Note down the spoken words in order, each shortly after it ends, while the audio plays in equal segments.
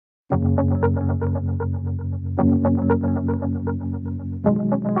Hi,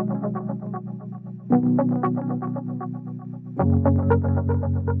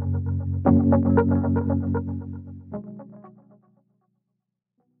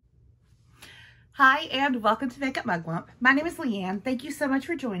 and welcome to Makeup Mugwump. My name is Leanne. Thank you so much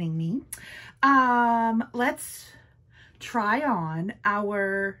for joining me. Let's try on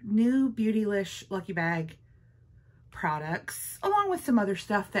our new Beautylish Lucky Bag products, along with some other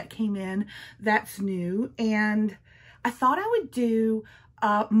stuff that came in that's new. And I thought I would do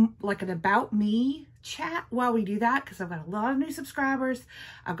like an about me chat while we do that, because I've got a lot of new subscribers.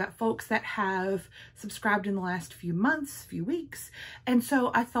 I've got folks that have subscribed in the last few months, few weeks. And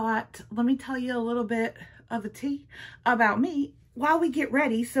so I thought, let me tell you a little bit of the tea about me while we get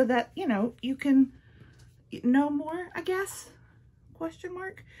ready so that, you know, you can know more, I guess, question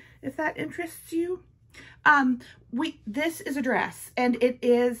mark, if that interests you. This is a dress, and it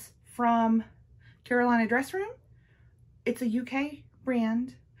is from Carolina Dress Room. It's a UK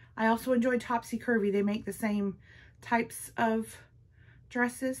brand. I also enjoy Topsy Curvy. They make the same types of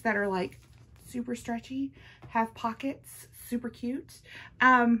dresses that are like super stretchy, have pockets, super cute.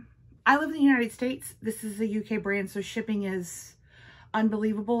 I live in the United States. This is a UK brand, so shipping is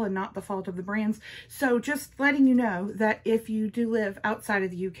unbelievable and not the fault of the brands. So just letting you know that if you do live outside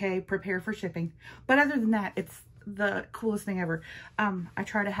of the UK, prepare for shipping. But other than that, it's the coolest thing ever. I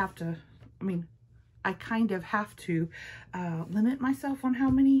kind of have to limit myself on how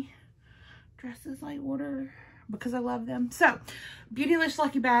many dresses I order because I love them. So Beautylish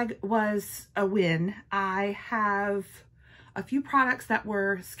Lucky Bag was a win. I have a few products that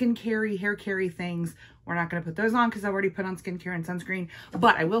were skincare, hair care things. We're not going to put those on because I've already put on skincare and sunscreen.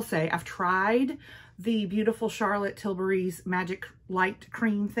 But I will say I've tried the beautiful Charlotte Tilbury's Magic Light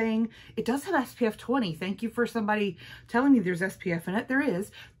Cream thing. It does have SPF 20. Thank you for somebody telling me there's SPF in it. There is.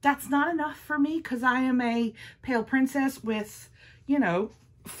 That's not enough for me because I am a pale princess with, you know,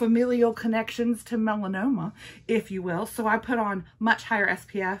 familial connections to melanoma, if you will. So I put on much higher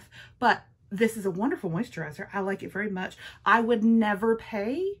SPF, but this is a wonderful moisturizer. I like it very much. I would never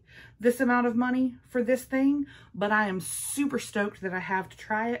pay this amount of money for this thing, but I am super stoked that I have to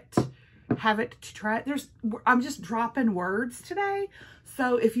try it. I'm just dropping words today.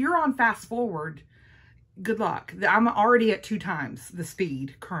 So if you're on fast forward, good luck. I'm already at 2 times the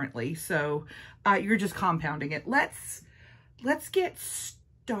speed currently. So you're just compounding it. Let's get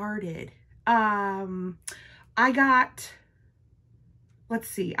started. Let's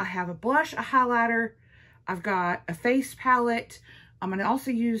see, I have a blush, a highlighter, I've got a face palette. I'm going to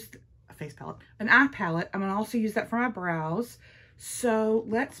also use an eye palette. I'm going to also use that for my brows. So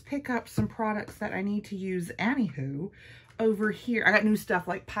let's pick up some products that I need to use anywho over here. I got new stuff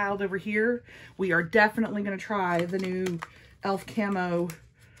like piled over here. We are definitely going to try the new e.l.f. Camo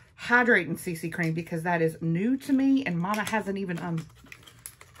Hydrating CC Cream because that is new to me and Mama hasn't even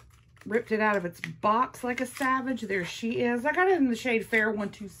ripped it out of its box like a savage. There she is. I got it in the shade Fair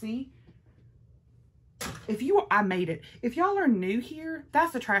 12C. I made it. If y'all are new here,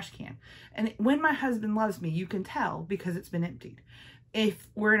 that's a trash can. And when my husband loves me, you can tell because it's been emptied. If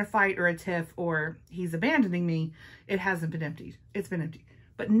we're in a fight or a tiff or he's abandoning me, it hasn't been emptied. It's been emptied.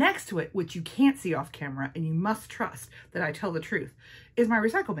 But next to it, which you can't see off camera, and you must trust that I tell the truth, is my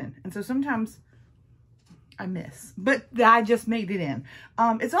recycle bin. And so sometimes I miss, but I just made it in.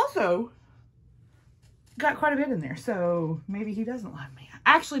 It's also got quite a bit in there, so maybe he doesn't love me.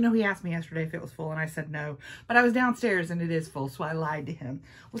 Actually, no, he asked me yesterday if it was full, and I said no, but I was downstairs and it is full, so I lied to him.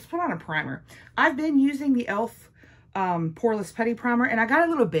 Let's put on a primer. I've been using the e.l.f. Poreless Putty Primer, and I got a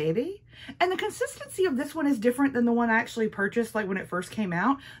little baby, and the consistency of this one is different than the one I actually purchased, like when it first came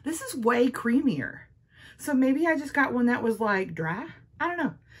out. This is way creamier, so maybe I just got one that was like dry. I don't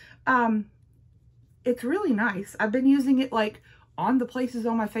know. It's really nice. I've been using it like on the places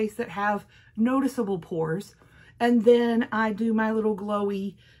on my face that have noticeable pores. And then I do my little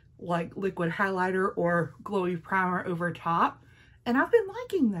glowy like liquid highlighter or glowy primer over top. And I've been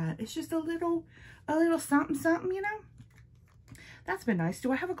liking that. It's just a little something, something, you know. That's been nice.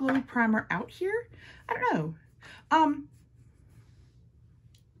 Do I have a glowy primer out here? I don't know.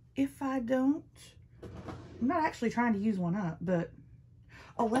 If I don't, I'm not actually trying to use one up, but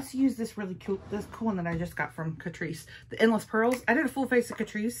oh, let's use this really cool one that I just got from Catrice, the Endless Pearls. I did a full face of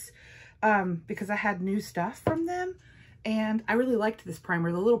Catrice because I had new stuff from them, and I really liked this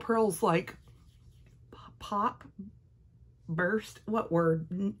primer. The little pearls like pop, burst, what word?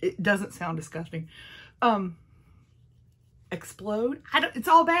 It doesn't sound disgusting. Explode. It's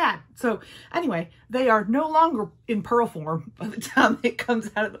all bad. So anyway, they are no longer in pearl form by the time it comes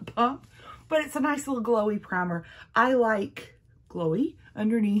out of the pump, but it's a nice little glowy primer. I like glowy.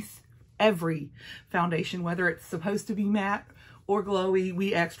 underneath every foundation, whether it's supposed to be matte or glowy,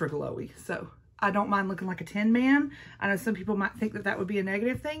 we extra glowy. So I don't mind looking like a Tin Man. I know some people might think that that would be a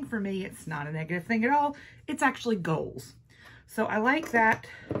negative thing. For me, it's not a negative thing at all. It's actually goals. So I like that.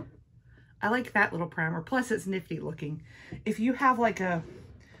 I like that little primer. Plus it's nifty looking. If you have like a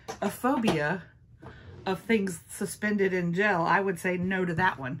phobia of things suspended in gel, I would say no to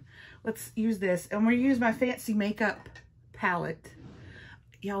that one. Let's use this. And we're gonna use my fancy makeup palette.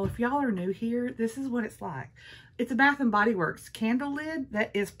 Y'all, if y'all are new here, this is what it's like. It's a Bath & Body Works candle lid that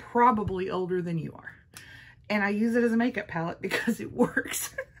is probably older than you are. And I use it as a makeup palette because it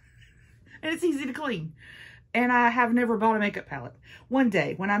works. And it's easy to clean. And I have never bought a makeup palette. One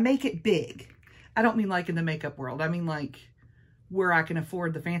day, when I make it big, I don't mean like in the makeup world. I mean like where I can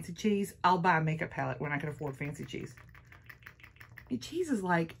afford the fancy cheese. I'll buy a makeup palette when I can afford fancy cheese. Cheese is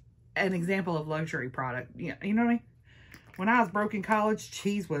like an example of luxury product. You know what I mean? When I was broke in college,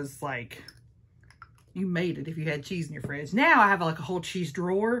 cheese was like, you made it if you had cheese in your fridge. Now I have like a whole cheese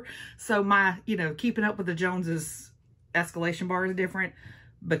drawer. So my, keeping up with the Joneses escalation bar is different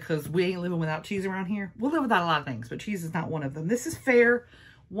because we ain't living without cheese around here. We'll live without a lot of things, but cheese is not one of them. This is Fair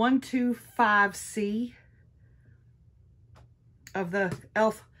 125C of the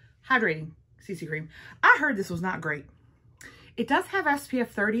e.l.f. Hydrating CC Cream. I heard this was not great. It does have SPF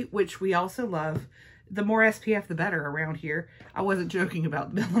 30, which we also love. The more SPF, the better around here. I wasn't joking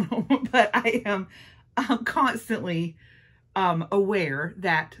about the melanoma, but I'm constantly aware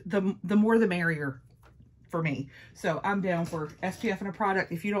that the more the merrier for me. So I'm down for SPF in a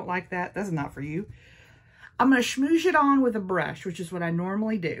product. If you don't like that, that's not for you. I'm going to smoosh it on with a brush, which is what I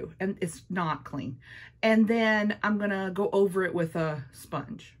normally do, and it's not clean. And then I'm going to go over it with a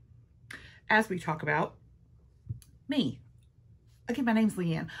sponge. As we talk about me. Okay, my name's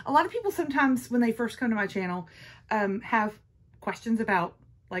Leanne. A lot of people sometimes when they first come to my channel have questions about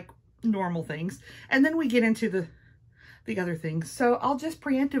like normal things. And then we get into the other things. So I'll just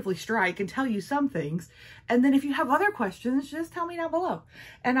preemptively strike and tell you some things. And then if you have other questions, just tell me down below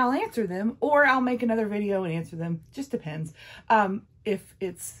and I'll answer them, or I'll make another video and answer them. Just depends. If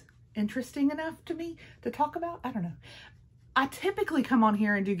it's interesting enough to me to talk about, I don't know. I typically come on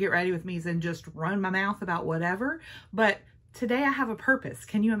here and do Get Ready With Me's and just run my mouth about whatever, but today I have a purpose.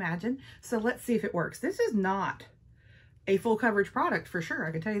 Can you imagine? So let's see if it works. This is not a full coverage product for sure.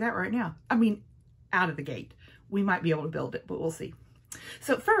 I can tell you that right now. I mean, out of the gate. We might be able to build it, but we'll see.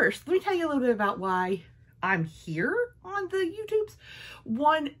 So first, let me tell you a little bit about why I'm here on the YouTubes.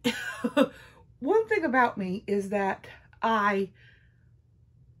 One thing about me is that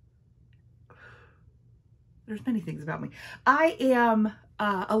there's many things about me. I am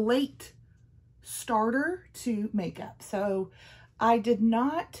a late starter to makeup. So I did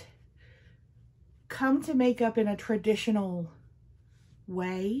not come to makeup in a traditional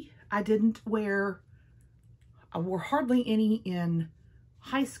way. I wore hardly any in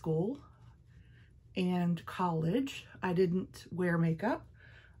high school and college. I didn't wear makeup.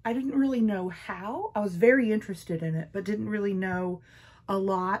 I didn't really know how. I was very interested in it, but didn't really know a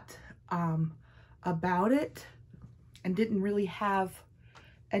lot about it, and didn't really have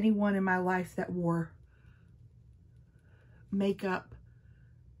anyone in my life that wore makeup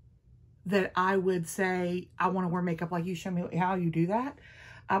that I would say, I want to wear makeup like you. Show me how you do that.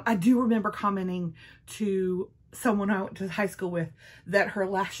 I do remember commenting to someone I went to high school with that her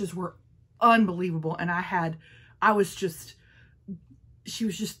lashes were unbelievable. And she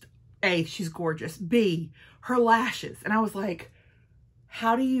was just, A, she's gorgeous. B, her lashes. And I was like,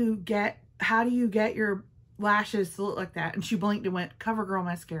 how do you get your lashes to look like that? And she blinked and went, CoverGirl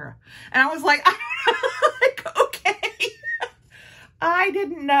mascara. And I was like, like, okay. I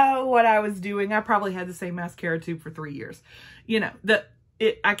didn't know what I was doing. I probably had the same mascara tube for 3 years.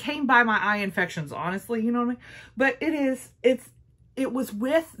 I came by my eye infections, honestly, you know what I mean? But it was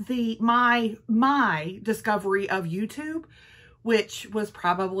with my discovery of YouTube, which was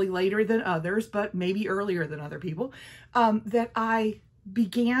probably later than others, but maybe earlier than other people, that I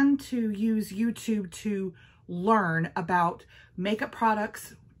began to use YouTube to learn about makeup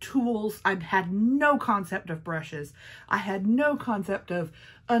products, tools. I had no concept of brushes. I had no concept of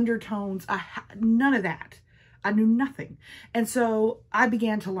undertones. None of that. I knew nothing. And so I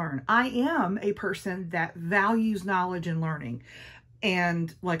began to learn. I am a person that values knowledge and learning,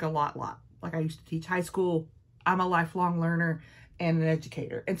 and like a lot. Like I used to teach high school. I'm a lifelong learner and an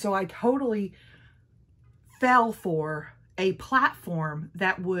educator. And so I totally fell for a platform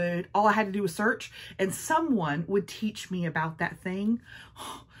that all I had to do was search and someone would teach me about that thing.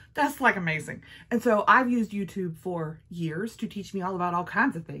 That's like amazing. And so I've used YouTube for years to teach me all about all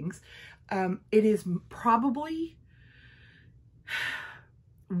kinds of things. It is probably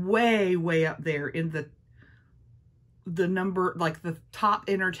way, way up there in the number, like the top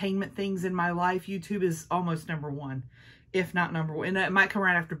entertainment things in my life. YouTube is almost number one, if not number one. And it might come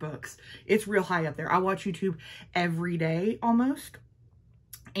right after books. It's real high up there. I watch YouTube every day almost.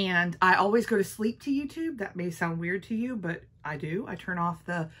 And I always go to sleep to YouTube. That may sound weird to you, but I do. I turn off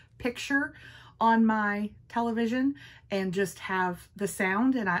the picture on my television and just have the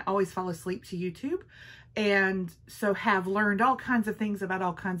sound, and I always fall asleep to YouTube. And so have learned all kinds of things about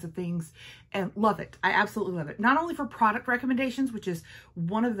all kinds of things and love it. I absolutely love it. Not only for product recommendations, which is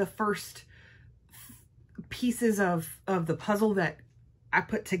one of the first pieces of the puzzle that I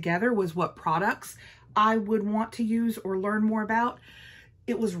put together, was what products I would want to use or learn more about.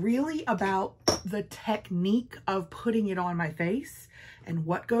 It was really about the technique of putting it on my face and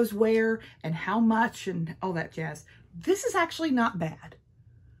what goes where and how much and all that jazz. This is actually not bad.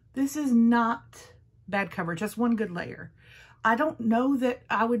 This is not bad coverage, just one good layer. I don't know that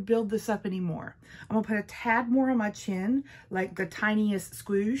I would build this up anymore. I'm gonna put a tad more on my chin, like the tiniest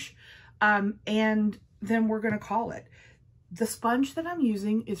squoosh, and then we're gonna call it. The sponge that I'm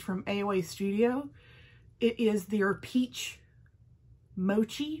using is from AOA Studio. It is their Peach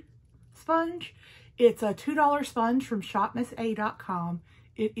Mochi sponge. It's a $2 sponge from shopmissa.com.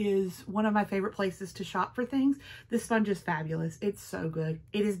 It is one of my favorite places to shop for things. This sponge is fabulous. It's so good.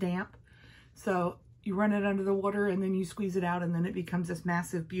 It is damp, so you run it under the water and then you squeeze it out and then it becomes this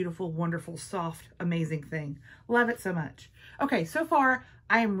massive, beautiful, wonderful, soft, amazing thing. Love it so much. Okay, so far,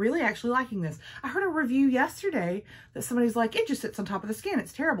 I am really actually liking this. I heard a review yesterday that somebody's like, it just sits on top of the skin.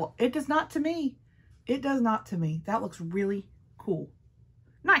 It's terrible. It does not to me. It does not to me. That looks really cool.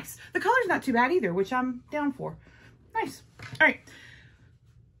 Nice. The color's not too bad either, which I'm down for. Nice. All right.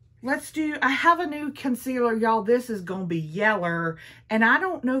 Let's do, I have a new concealer, y'all. This is going to be yeller, and I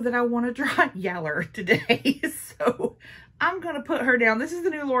don't know that I want to try yeller today. So I'm going to put her down. This is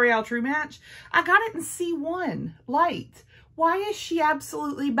the new L'Oreal True Match. I got it in C1 light. Why is she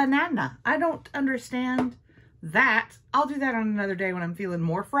absolutely banana? I don't understand that. I'll do that on another day when I'm feeling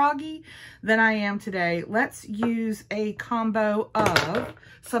more froggy than I am today. Let's use a combo of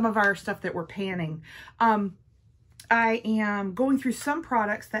some of our stuff that we're panning. I am going through some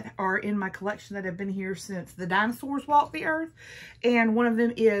products that are in my collection that have been here since the dinosaurs walked the earth. And one of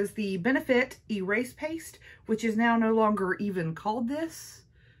them is the Benefit Erase Paste, which is now no longer even called this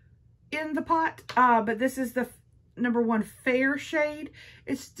in the pot. But this is the number 1 fair shade.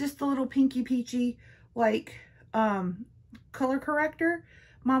 It's just a little pinky peachy, like, color corrector.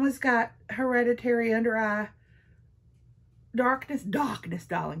 Mama's got hereditary under eye darkness,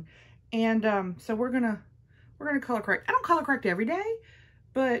 darling. And, so we're gonna color correct. I don't color correct every day,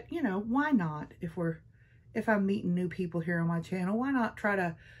 but you know, why not? If I'm meeting new people here on my channel, why not try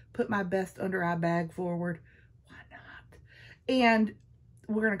to put my best under eye bag forward? Why not? And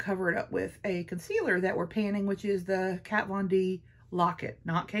we're going to cover it up with a concealer that we're panning, which is the Kat Von D Lock-It,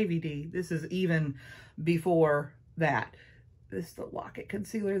 not KVD. This is even before that. This is the Lock-It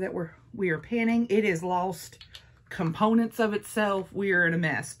concealer that we are panning. It has lost components of itself. We are in a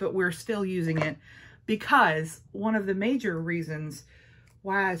mess, but we're still using it. Because one of the major reasons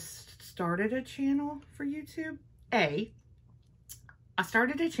why I started a channel for YouTube, I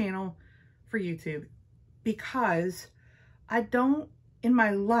started a channel for YouTube because I don't, in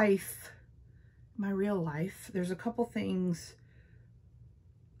my life, my real life, there's a couple things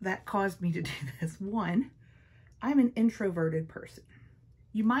that caused me to do this. One, I'm an introverted person.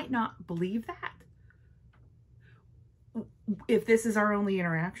 You might not believe that if this is our only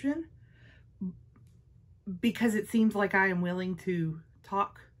interaction, because it seems like I am willing to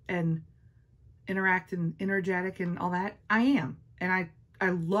talk and interact and energetic and all that. I am. And I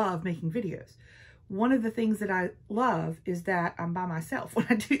love making videos. One of the things that I love is that I'm by myself when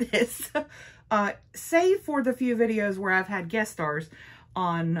I do this. Save for the few videos where I've had guest stars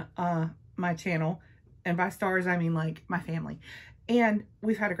on my channel. And by stars, I mean like my family. And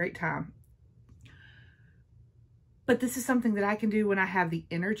we've had a great time. But this is something that I can do when I have the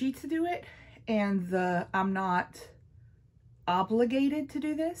energy to do it. And I'm not obligated to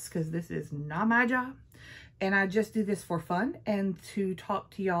do this because this is not my job. And I just do this for fun and to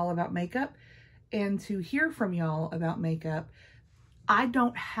talk to y'all about makeup and to hear from y'all about makeup. I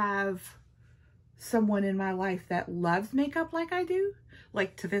don't have someone in my life that loves makeup like I do,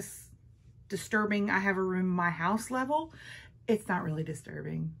 like to this disturbing, I have a room in my house level. It's not really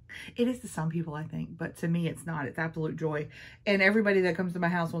disturbing. It is to some people, I think, but to me, it's not. It's absolute joy. And everybody that comes to my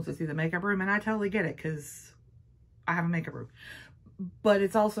house wants to see the makeup room, and I totally get it because I have a makeup room. But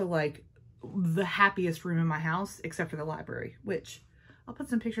it's also like the happiest room in my house, except for the library, which I'll put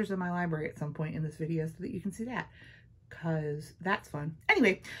some pictures of my library at some point in this video so that you can see that. because that's fun.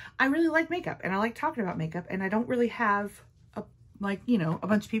 Anyway, I really like makeup and I like talking about makeup, and I don't really have a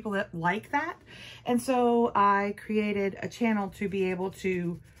bunch of people that like that. And so I created a channel to be able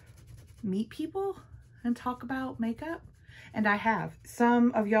to meet people and talk about makeup. And I have.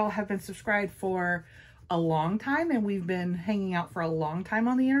 Some of y'all have been subscribed for a long time, and we've been hanging out for a long time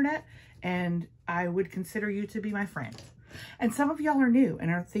on the internet, and I would consider you to be my friend. And some of y'all are new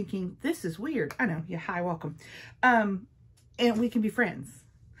and are thinking, this is weird. I know. Yeah, hi, welcome. And we can be friends.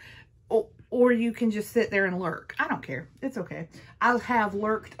 Or you can just sit there and lurk. I don't care. It's okay. I have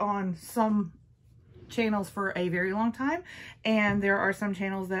lurked on some channels for a very long time, and there are some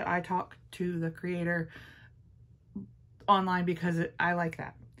channels that I talk to the creator online because I like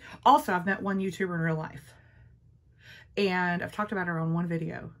that. Also, I've met one YouTuber in real life, and I've talked about her on one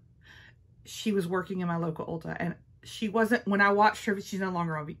video. She was working in my local Ulta, and she wasn't, when I watched her, she's no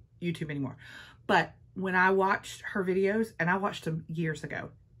longer on YouTube anymore, but when I watched her videos, and I watched them years ago,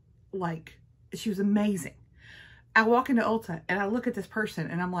 like, she was amazing. I walk into Ulta and I look at this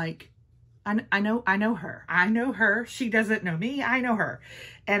person and I'm like, I know her. I know her. She doesn't know me. I know her.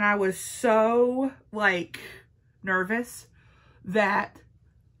 And I was so like nervous that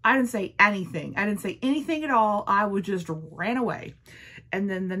I didn't say anything. I didn't say anything at all. I would just ran away. And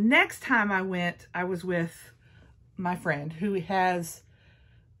then the next time I went, I was with my friend who has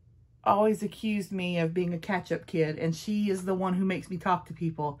always accused me of being a catch-up kid. And she is the one who makes me talk to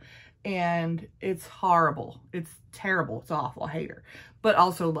people. And it's horrible. It's terrible. It's awful. I hate her, but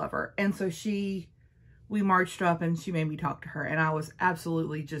also love her. And so we marched up and she made me talk to her. And I was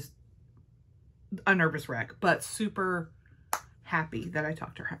absolutely just a nervous wreck, but super happy that I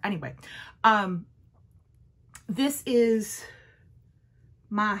talked to her. Anyway, this is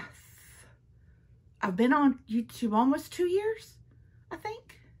I've been on YouTube almost 2 years, I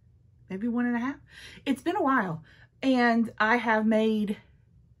think, maybe 1.5. It's been a while, and I have made,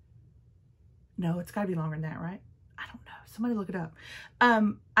 no, it's gotta be longer than that, right? I don't know. Somebody look it up.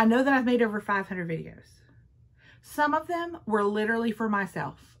 I know that I've made over 500 videos. Some of them were literally for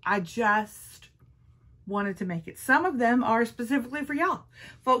myself. I just wanted to make it. Some of them are specifically for y'all.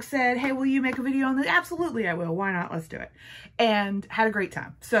 Folks said, hey, will you make a video on this? Absolutely, I will. Why not? Let's do it. And had a great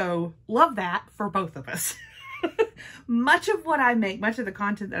time. So love that for both of us. Much of what I make, much of the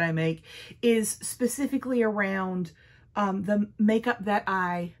content that I make is specifically around the makeup that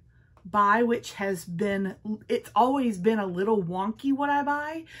I buy, which has been, it's always been a little wonky what I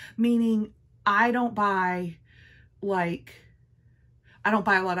buy, meaning I don't buy a lot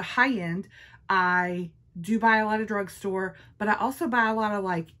of high end. I do buy a lot of drugstore, but I also buy a lot of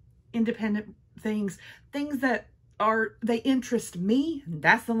like independent things that they interest me. And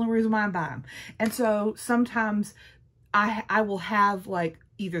that's the only reason why I buy them. And so sometimes I will have like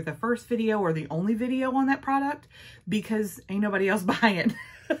either the first video or the only video on that product because ain't nobody else buying it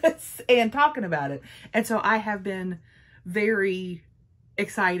and talking about it. And so I have been very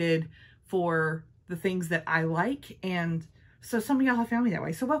excited for the things that I like. And so some of y'all have found me that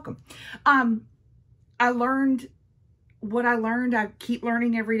way. So welcome. I learned what I learned. I keep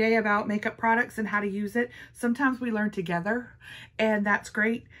learning every day about makeup products and how to use it. Sometimes we learn together, and that's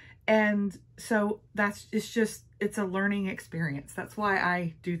great. And so it's a learning experience. That's why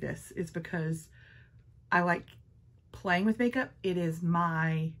I do this. It's because I like playing with makeup. It is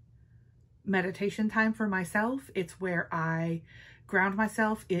my meditation time for myself. It's where I ground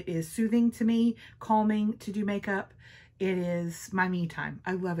myself. It is soothing to me, calming to do makeup. It is my me time.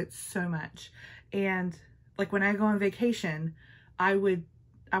 I love it so much. And like when I go on vacation, I would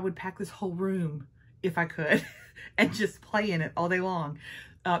pack this whole room if I could and just play in it all day long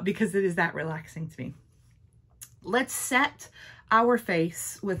because it is that relaxing to me. Let's set our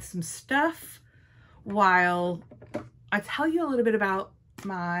face with some stuff while I tell you a little bit about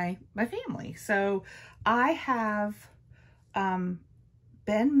my family. So I have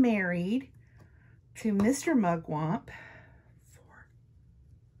been married to Mr. Mugwump for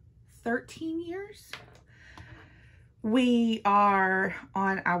 13 years. We are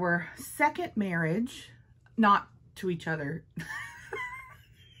on our second marriage, not to each other.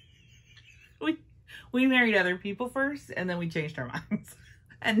 We married other people first, and then we changed our minds.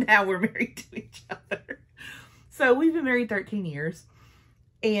 And now we're married to each other. So we've been married 13 years,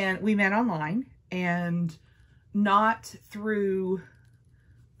 and we met online, and not through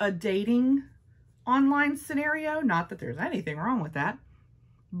a dating online scenario. Not that there's anything wrong with that,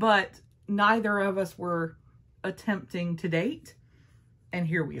 but neither of us were attempting to date. And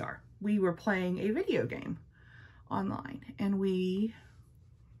here we are. We were playing a video game online, and we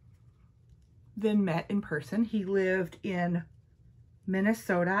then met in person. He lived in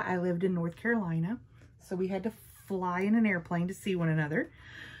Minnesota. I lived in North Carolina. So we had to fly in an airplane to see one another.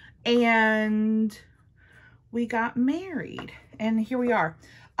 And we got married. And here we are.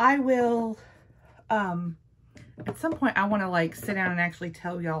 I will, at some point, I want to like sit down and actually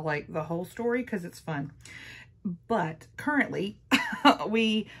tell y'all like the whole story because it's fun. But currently,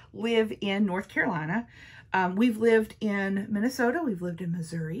 we live in North Carolina. We've lived in Minnesota. We've lived in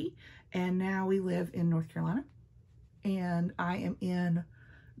Missouri. And now we live in North Carolina. And I am in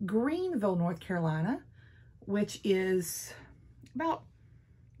Greenville, North Carolina, which is about,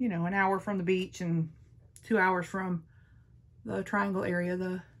 you know, an hour from the beach and 2 hours from the Triangle area,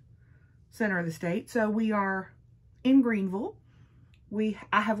 the center of the state. So we are in Greenville.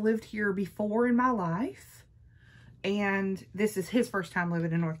 I have lived here before in my life, and this is his first time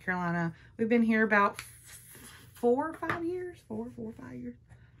living in North Carolina. We've been here about 4 or 5 years, 4 or 5 years,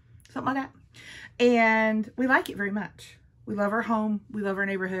 something like that. And we like it very much. We love our home. We love our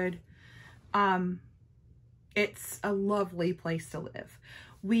neighborhood. It's a lovely place to live.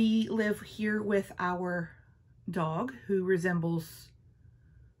 We live here with our dog, who resembles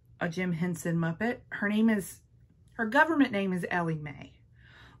a Jim Henson Muppet. Her government name is Ellie Mae,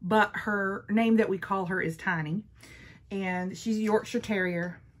 but her name that we call her is Tiny, and she's a Yorkshire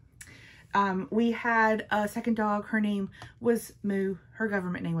Terrier. We had a second dog. Her name was Moo. Her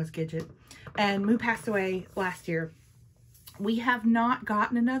government name was Gidget, and Moo passed away last year. We have not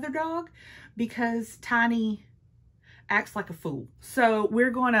gotten another dog because Tiny acts like a fool. So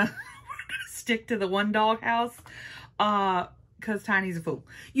we're gonna stick to the one dog house because Tiny's a fool.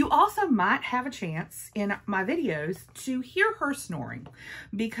 You also might have a chance in my videos to hear her snoring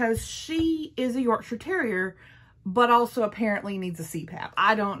because she is a Yorkshire Terrier, but also apparently needs a CPAP.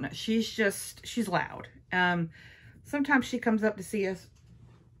 I don't know. She's loud. Sometimes she comes up to see us.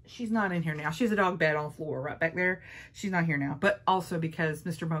 She's not in here now. She's a dog bed on the floor right back there. She's not here now, but also because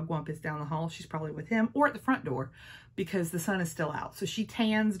Mr. Mugwump is down the hall. She's probably with him or at the front door because the sun is still out. So she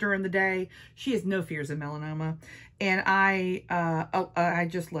tans during the day. She has no fears of melanoma, and I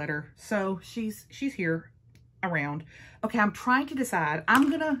just let her. So she's here around. Okay, I'm trying to decide. I'm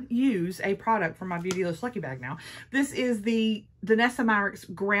gonna use a product from my Beautylish Lucky Bag now. This is the Danessa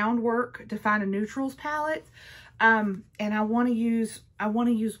Myricks Groundwork Define a Neutrals palette. And I want to use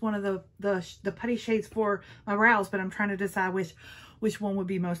one of the putty shades for my brows, but I'm trying to decide which one would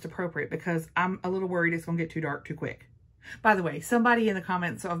be most appropriate because I'm a little worried it's going to get too dark too quick. By the way, somebody in the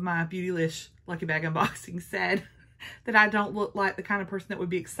comments of my Beautylish Lucky Bag unboxing said that I don't look like the kind of person that would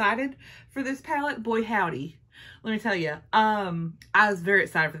be excited for this palette. Boy, howdy. Let me tell you, I was very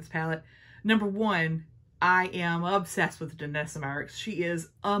excited for this palette. Number one, I am obsessed with Danessa Myricks. She is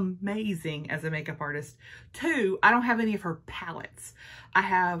amazing as a makeup artist. Two, I don't have any of her palettes. I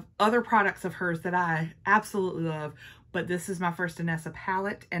have other products of hers that I absolutely love, but this is my first Danessa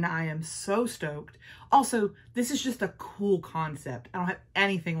palette, and I am so stoked. Also, this is just a cool concept. I don't have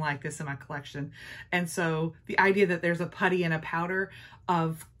anything like this in my collection. And so the idea that there's a putty and a powder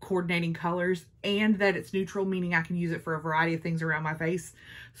of coordinating colors and that it's neutral, meaning I can use it for a variety of things around my face.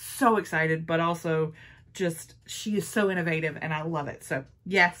 So excited, but also just, she is so innovative and I love it. So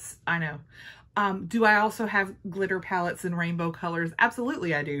yes, I know. Do I also have glitter palettes and rainbow colors?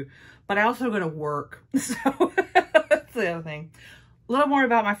 Absolutely I do. But I also go to work. So that's the other thing. A little more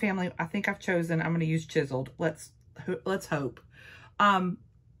about my family. I think I've chosen, I'm going to use chiseled. Let's hope. I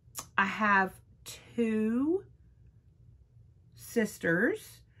have 2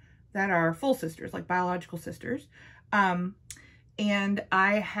 sisters that are full sisters, like biological sisters. And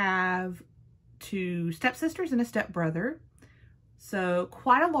I have 2 stepsisters and a stepbrother. So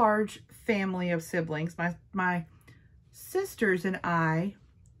quite a large family of siblings. My sisters and I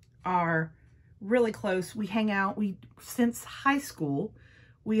are really close. We hang out. Since high school,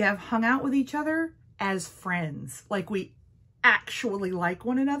 we have hung out with each other as friends. Like we actually like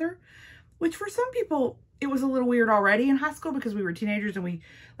one another, which for some people, it was a little weird already in high school because we were teenagers and we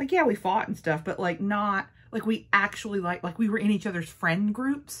fought and stuff, but like not, like we actually like we were in each other's friend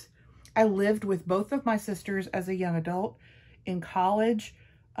groups. I lived with both of my sisters as a young adult. In college,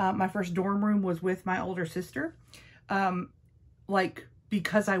 my first dorm room was with my older sister, like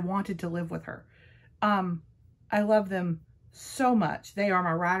because I wanted to live with her. I love them so much. They are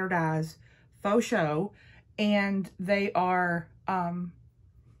my ride or dies, faux show, and they are,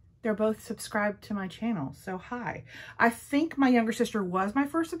 they're both subscribed to my channel. So hi. I think my younger sister was my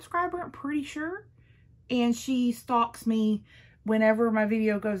first subscriber, I'm pretty sure. And she stalks me whenever my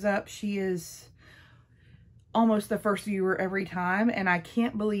video goes up. She is almost the first viewer every time. And I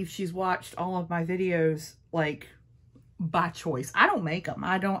can't believe she's watched all of my videos, like, by choice. I don't make them.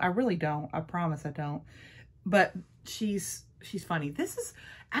 I really don't. I promise I don't. But she's she's funny. This is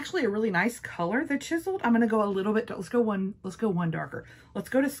actually a really nice color, the chiseled. I'm going to go a little bit, let's go one darker. Let's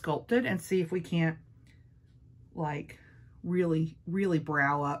go to sculpted and see if we can't like really, really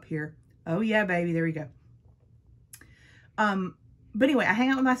brow up here. Oh yeah, baby. There we go. But anyway, I hang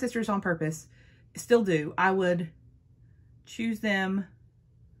out with my sisters on purpose. Still do. I would choose them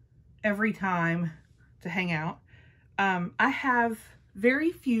every time to hang out. I have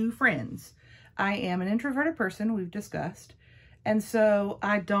very few friends. I am an introverted person, we've discussed. And so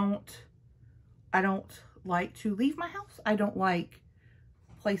I don't like to leave my house. I don't like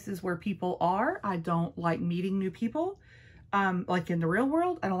places where people are. I don't like meeting new people. Like in the real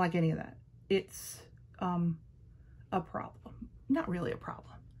world, I don't like any of that. It's a problem. Not really a problem.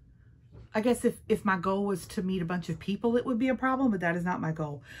 I guess if my goal was to meet a bunch of people, it would be a problem, but that is not my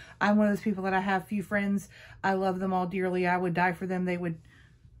goal. I'm one of those people that I have few friends. I love them all dearly. I would die for them.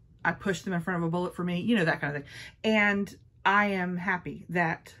 I push them in front of a bullet for me, you know, that kind of thing. And I am happy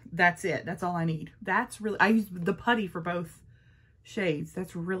that that's it. That's all I need. That's really, I use the putty for both shades.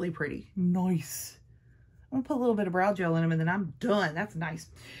 That's really pretty. Nice. I'm gonna put a little bit of brow gel in them and then I'm done. That's nice.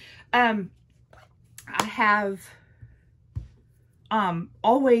 I have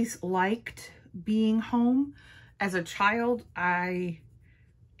always liked being home. As a child, I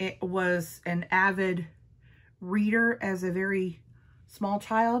was an avid reader as a very small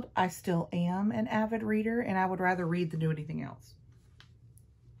child. I still am an avid reader, and I would rather read than do anything else.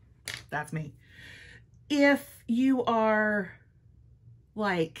 That's me. If you are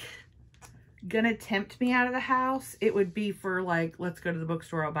like gonna tempt me out of the house, it would be for like, let's go to the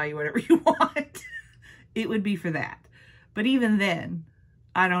bookstore, I'll buy you whatever you want. It would be for that. But even then,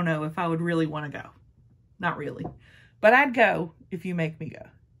 I don't know if I would really want to go. Not really. But I'd go if you make me go.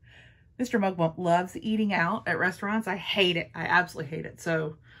 Mr. Mugwump loves eating out at restaurants. I hate it. I absolutely hate it.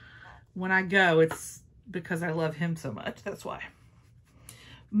 So when I go, it's because I love him so much. That's why.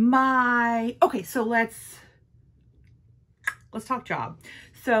 Okay, so let's talk job.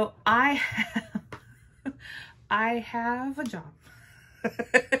 So I have a job.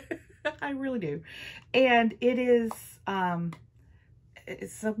 I really do. And it is,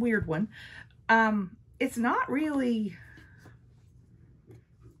 it's a weird one. It's not really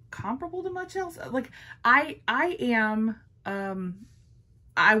comparable to much else. Like I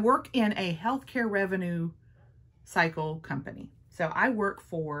work in a healthcare revenue cycle company. So I work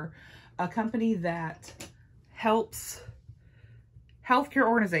for a company that helps healthcare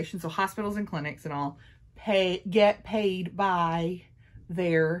organizations, so hospitals and clinics and all, get paid by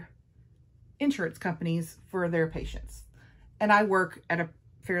their insurance companies for their patients. And I work at a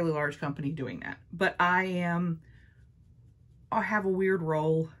fairly large company doing that. But I have a weird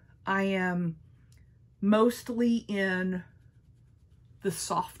role. I am mostly in the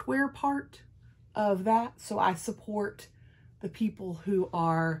software part of that. So I support the people who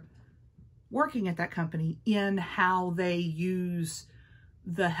are working at that company in how they use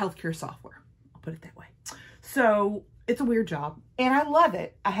the healthcare software. I'll put it that way. So it's a weird job and I love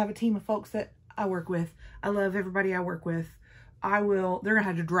it. I have a team of folks that I work with. I love everybody I work with. They're gonna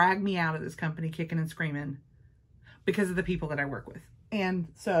have to drag me out of this company kicking and screaming because of the people that I work with. And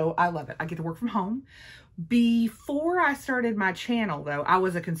so I love it. I get to work from home. Before I started my channel though, I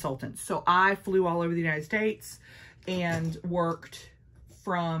was a consultant. So I flew all over the United States and worked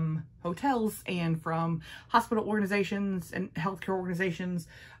from hotels and from hospital organizations and healthcare organizations,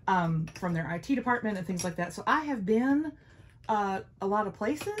 from their IT department and things like that. So I have been a lot of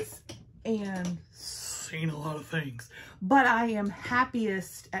places and seen a lot of things, but I am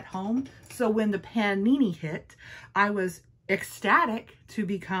happiest at home. So when the panini hit, I was ecstatic to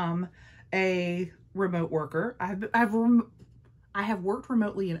become a remote worker. I have worked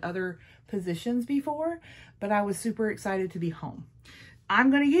remotely in other positions before, but I was super excited to be home. I'm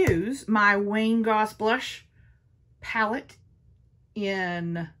going to use my Wayne Goss blush palette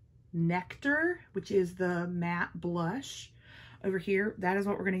in Nectar, which is the matte blush over here. That is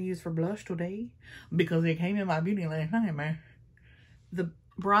what we're going to use for blush today because it came in my Beautylish Lucky Bag. The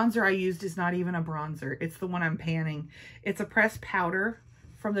bronzer I used is not even a bronzer. It's the one I'm panning. It's a pressed powder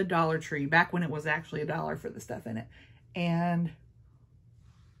from the Dollar Tree back when it was actually $1 for the stuff in it. And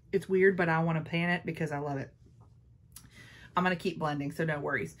it's weird, but I want to pan it because I love it. I'm going to keep blending, so no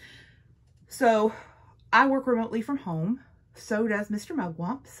worries. So I work remotely from home. So does Mr.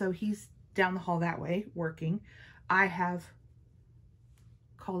 Mugwump. So he's down the hall that way working. I have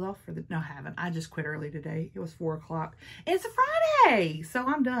called off for no, I haven't. I just quit early today. It was 4 o'clock. It's a Friday, so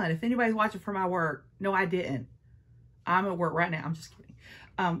I'm done. If anybody's watching for my work, no, I didn't. I'm at work right now. I'm just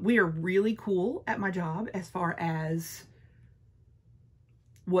kidding. We are really cool at my job as far as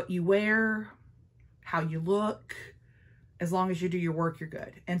what you wear, how you look, As long as you do your work, you're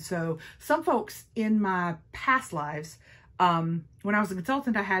good. And so some folks in my past lives, when I was a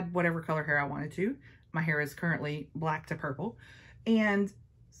consultant, I had whatever color hair I wanted to. My hair is currently black to purple. And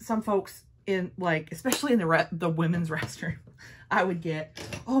some folks in, like, especially in the women's restroom, I would get,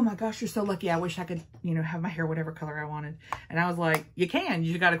 oh my gosh, you're so lucky. I wish I could, you know, have my hair whatever color I wanted. And I was like, you can,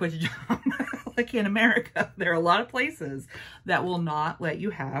 you got to quit your job. Like in America, there are a lot of places that will not let you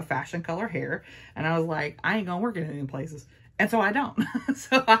have fashion color hair. And I was like, I ain't gonna work in any places. And so I don't.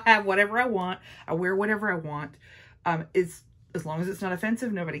 So I have whatever I want. I wear whatever I want. It's, as long as it's not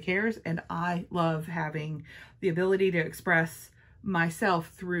offensive, nobody cares. And I love having the ability to express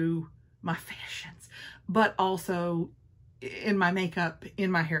myself through my fashions, but also in my makeup,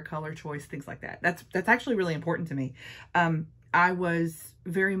 in my hair color choice, things like that. That's actually really important to me. I was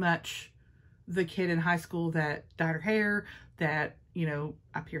very much the kid in high school that dyed her hair, that, you know,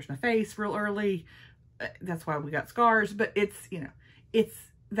 I pierced my face real early. That's why we got scars, but it's, you know,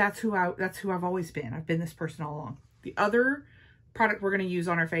 that's who I've always been. I've been this person all along. The other product we're going to use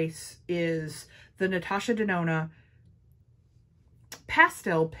on our face is the Natasha Denona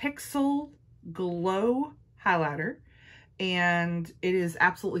Pastel Pixel Glow Highlighter. And it is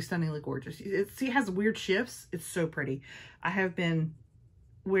absolutely stunningly gorgeous. See, it has weird shifts. It's so pretty. I have been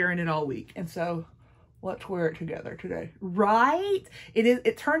wearing it all week. And so let's wear it together today. Right?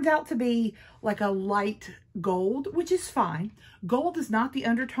 It turns out to be like a light gold, which is fine. Gold is not the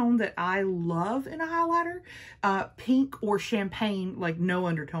undertone that I love in a highlighter. Pink or champagne, like no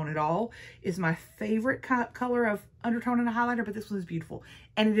undertone at all, is my favorite color of undertone in a highlighter, but this one is beautiful.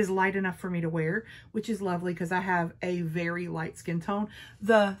 And it is light enough for me to wear, which is lovely because I have a very light skin tone.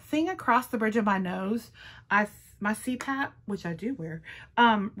 The thing across the bridge of my nose, my CPAP, which I do wear,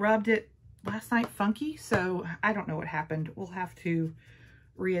 rubbed it last night funky, so I don't know what happened. We'll have to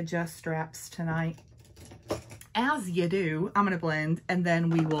readjust straps tonight. As you do, I'm going to blend, and then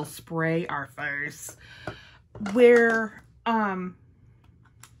we will spray our face. Where do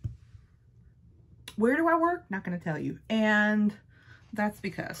I work? Not going to tell you. And that's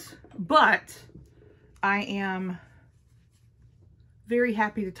because. But I am very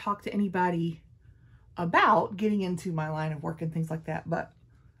happy to talk to anybody about getting into my line of work and things like that. But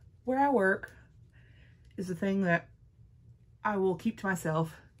where I work is a thing that I will keep to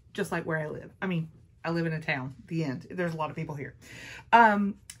myself, just like where I live. I mean, I live in a town, the end. There's a lot of people here.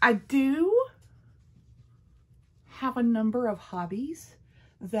 I do have a number of hobbies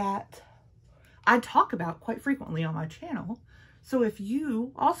that I talk about quite frequently on my channel. So if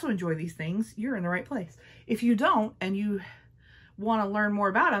you also enjoy these things, you're in the right place. If you don't, and you want to learn more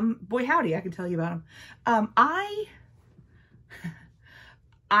about them, boy howdy, I can tell you about them. I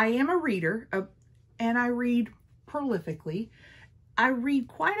am a reader, and I read prolifically. I read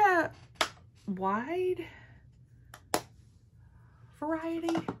quite a wide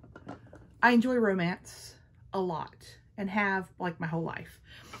variety. I enjoy romance a lot and have like my whole life.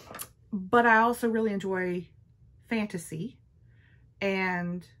 But I also really enjoy fantasy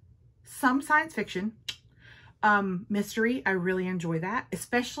and some science fiction. Mystery, I really enjoy that,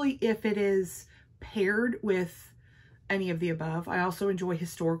 especially if it is paired with any of the above. I also enjoy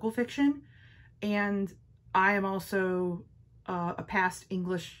historical fiction, and I am also a past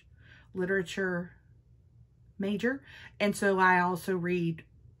English literature major, and so I also read,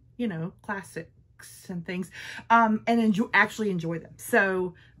 you know, classics and things, and actually enjoy them.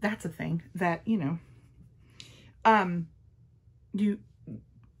 So that's a thing that, you know, I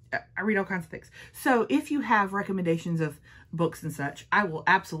read all kinds of things. So if you have recommendations of books and such, I will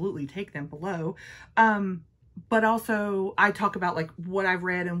absolutely take them below. But also I talk about like what I've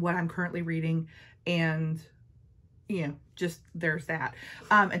read and what I'm currently reading, and, you know, just there's that,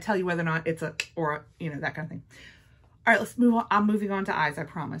 and tell you whether or not it's you know, that kind of thing. All right, let's move on. I'm moving on to eyes, I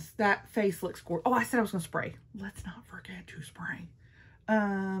promise. That face looks gorgeous. Oh, I said I was going to spray. Let's not forget to spray. What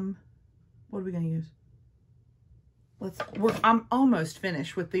are we going to use? I'm almost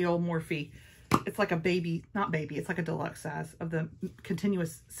finished with the old Morphe. It's like a baby, not baby, it's like a deluxe size of the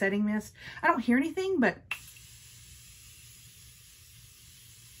continuous setting mist. I don't hear anything, but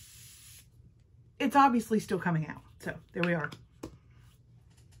it's obviously still coming out. So there we are.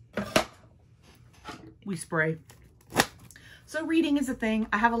 We spray. So reading is a thing.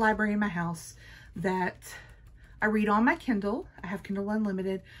 I have a library in my house that I read on my Kindle. I have Kindle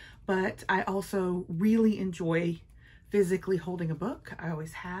Unlimited, but I also really enjoy physically holding a book. I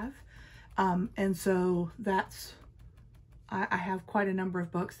always have. And so I have quite a number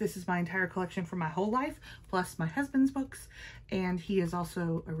of books. This is my entire collection for my whole life, plus my husband's books. And he is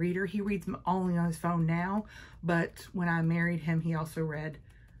also a reader. He reads only on his phone now, but when I married him, he also read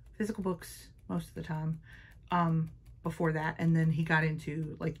physical books most of the time. before that. And then he got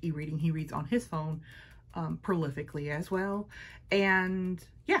into like e-reading. He reads on his phone prolifically as well. And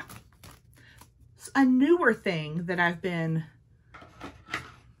yeah, a newer thing that I've been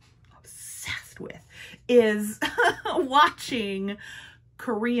obsessed with is watching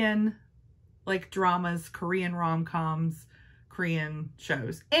Korean like dramas, Korean rom-coms, Korean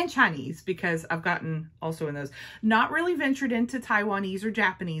shows, and Chinese, because I've gotten also in those. Not really ventured into Taiwanese or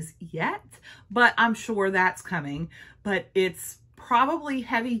Japanese yet, but I'm sure that's coming. But it's probably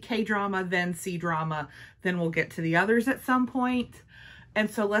heavy K-drama, then C-drama, then we'll get to the others at some point.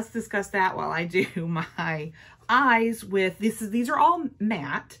 And so let's discuss that while I do my eyes with these are all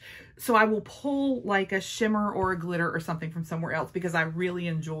matte. So I will pull like a shimmer or a glitter or something from somewhere else, because I really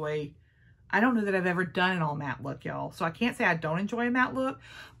enjoy, I don't know that I've ever done an all matte look, y'all. So I can't say I don't enjoy a matte look,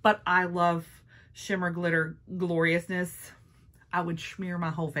 but I love shimmer glitter gloriousness. I would smear my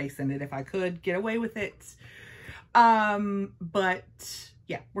whole face in it if I could get away with it. But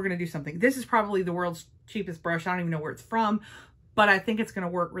yeah, we're going to do something. This is probably the world's cheapest brush. I don't even know where it's from, but I think it's going to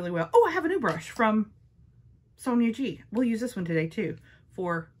work really well. Oh, I have a new brush from Sonia G. We'll use this one today too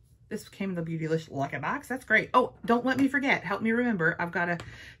for, this came in the Beautylish Lucky Bag. That's great. Oh, don't let me forget. Help me remember. I've got a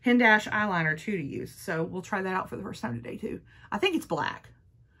Hen Dash eyeliner too to use. So we'll try that out for the first time today too. I think it's black.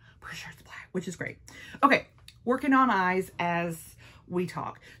 Pretty sure it's black, which is great. Okay, working on eyes as we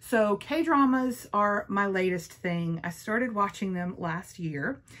talk. So K-dramas are my latest thing. I started watching them last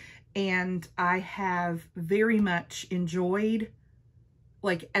year, and I have very much enjoyed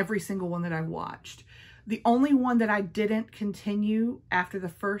like every single one that I've watched. The only one that I didn't continue after the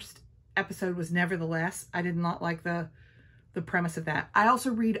first episode was Nevertheless. I did not like the premise of that. I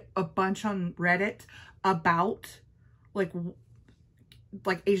also read a bunch on Reddit about like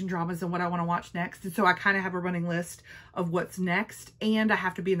Asian dramas and what I want to watch next. And so I kind of have a running list of what's next, and I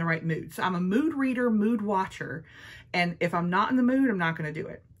have to be in the right mood. So I'm a mood reader, mood watcher. And if I'm not in the mood, I'm not going to do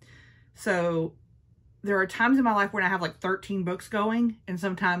it. So there are times in my life when I have like 13 books going, and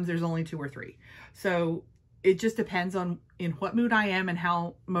sometimes there's only 2 or 3. So it just depends on in what mood I am and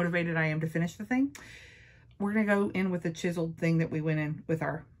how motivated I am to finish the thing. We're going to go in with the chiseled thing that we went in with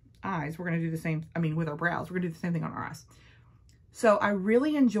our eyes. We're going to do the same, I mean, with our brows. We're going to do the same thing on our eyes. So I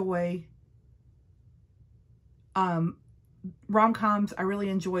really enjoy rom-coms. I really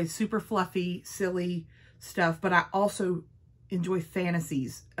enjoy super fluffy, silly stuff, but I also enjoy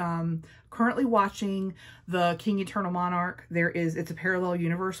fantasies. Currently watching the King Eternal Monarch. It's a parallel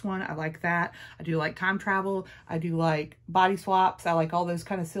universe one. I like that. I do like time travel. I do like body swaps. I like all those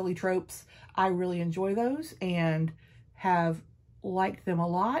kind of silly tropes. I really enjoy those and have liked them a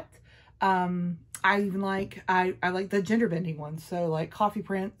lot. I even like, I like the gender bending ones. So like Coffee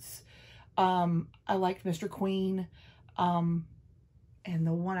Prince. I liked Mr. Queen. And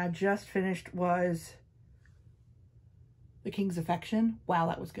the one I just finished was The King's Affection. Wow,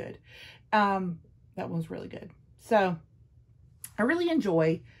 that was good. That one was really good. So I really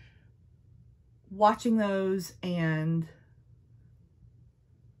enjoy watching those, and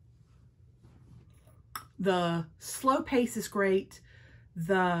the slow pace is great.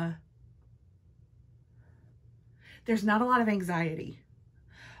 There's not a lot of anxiety.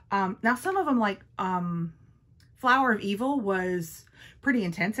 Now some of them, like Flower of Evil, was pretty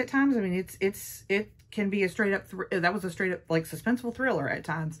intense at times. I mean, it can be a straight up, that was a straight up like suspenseful thriller at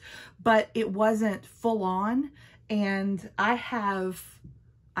times, but it wasn't full on. And I have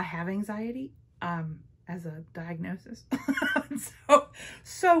anxiety as a diagnosis.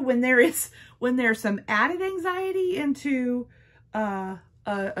 so when there's some added anxiety into a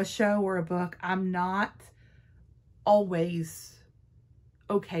show or a book, I'm not always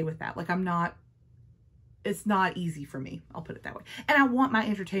okay with that. Like it's not easy for me. I'll put it that way. And I want my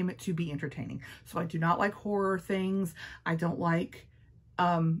entertainment to be entertaining. So I do not like horror things. I don't like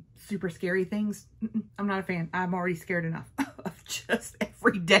super scary things. I'm not a fan. I'm already scared enough of just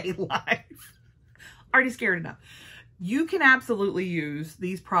everyday life. Already scared enough. You can absolutely use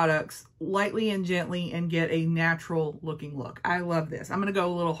these products lightly and gently and get a natural looking look. I love this. I'm going to go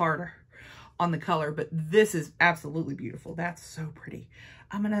a little harder on the color, but this is absolutely beautiful. That's so pretty.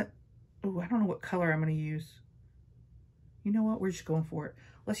 I'm going to, oh, I don't know what color I'm going to use. You know what? We're just going for it.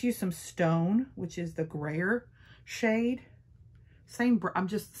 Let's use some Stone, which is the grayer shade. I'm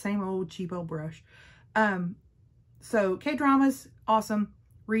just the same old cheapo brush. So K-dramas, awesome.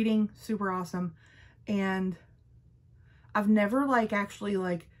 Reading, super awesome. And I've never actually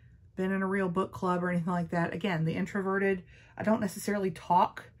been in a real book club or anything like that. Again, the introverted, I don't necessarily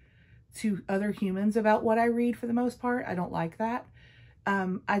talk to other humans about what I read for the most part. I don't like that.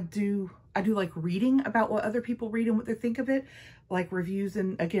 I do like reading about what other people read and what they think of it, like reviews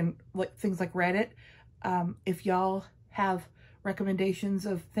and, again, like things like Reddit. If y'all have recommendations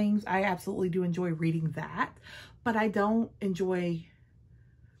of things, I absolutely do enjoy reading that, but I don't enjoy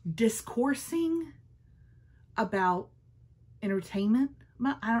discoursing about entertainment.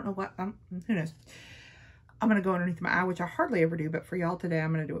 I don't know what, who knows. I'm going to go underneath my eye, which I hardly ever do, but for y'all today,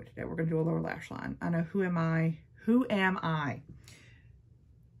 I'm going to do it today. We're going to do a lower lash line. I know, who am I? Who am I?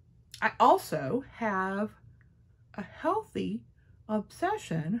 I also have a healthy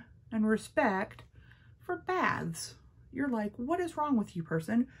obsession and respect for baths. You're like, what is wrong with you,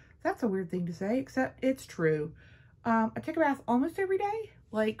 person? That's a weird thing to say, except it's true. I take a bath almost every day,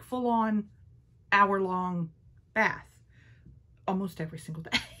 like full on hour-long bath almost every single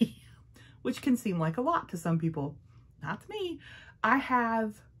day, which can seem like a lot to some people. Not to me. I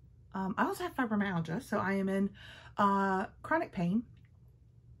also have fibromyalgia, so I am in chronic pain.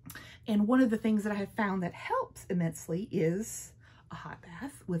 And one of the things that I have found that helps immensely is a hot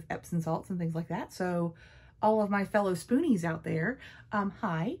bath with Epsom salts and things like that. So all of my fellow spoonies out there,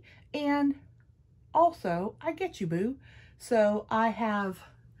 hi. And also, I get you, boo. So I have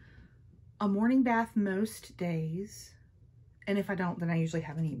a morning bath most days. And if I don't, then I usually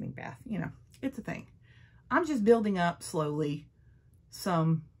have an evening bath. You know, it's a thing. I'm just building up slowly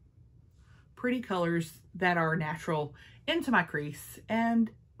some pretty colors that are natural into my crease and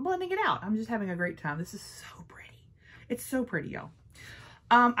blending it out. I'm just having a great time. This is so pretty. It's so pretty, y'all.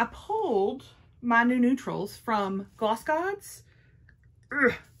 I pulled my new neutrals from Gloss Gods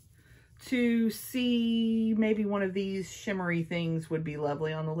to see maybe one of these shimmery things would be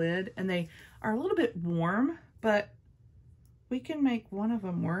lovely on the lid. And they are a little bit warm, but we can make one of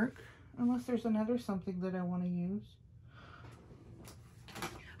them work unless there's another something that I want to use.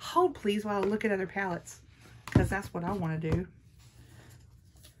 Hold please while I look at other palettes, because that's what I want to do.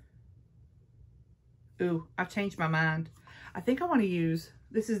 Ooh, I've changed my mind. I think I want to use,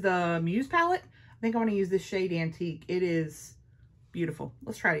 this is the Muse palette. I think I want to use this shade Antique. It is beautiful.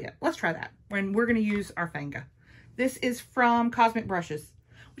 Let's try it yet. Let's try that. When we're going to use our Fanga. This is from Cosmic Brushes,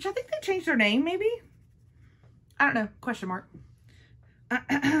 which I think they changed their name, maybe. I don't know. Question mark.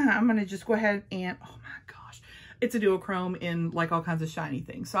 I'm going to just go ahead and, oh my gosh. It's a duochrome in like all kinds of shiny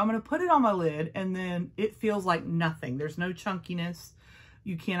things. So I'm going to put it on my lid and then it feels like nothing. There's no chunkiness.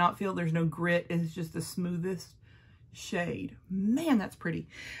 You cannot feel, there's no grit. It's just the smoothest shade. Man, that's pretty.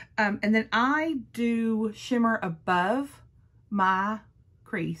 And then I do shimmer above my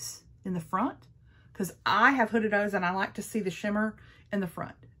crease in the front because I have hooded eyes and I like to see the shimmer in the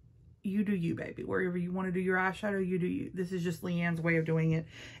front. You do you, baby. Wherever you want to do your eyeshadow, you do you. This is just Leanne's way of doing it,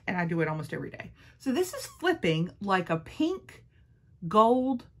 and I do it almost every day. So this is flipping like a pink,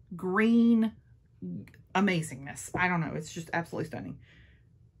 gold, green amazingness. I don't know. It's just absolutely stunning.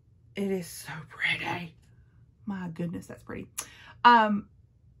 It is so pretty. My goodness, that's pretty.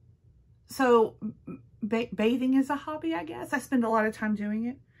 So bathing is a hobby, I guess. I spend a lot of time doing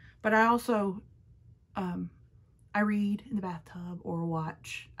it, but I also, I read in the bathtub or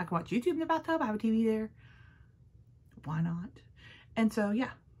watch. I can watch YouTube in the bathtub. I have a TV there. Why not? And so,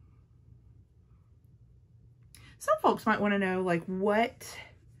 yeah. Some folks might want to know, like, what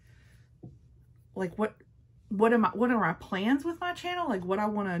are my plans with my channel? Like, what I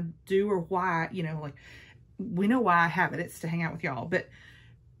want to do or why, you know, like, we know why I have it. It's to hang out with y'all. But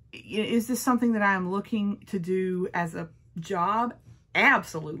is this something that I'm looking to do as a job?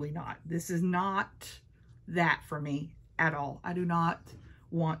 Absolutely not. This is not that for me at all. I do not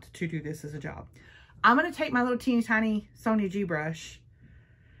want to do this as a job. I'm going to take my little teeny tiny Sonia G brush.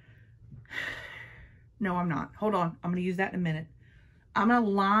 No, I'm not. Hold on. I'm going to use that in a minute. I'm going to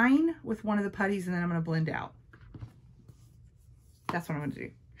line with one of the putties and then I'm going to blend out. That's what I'm going to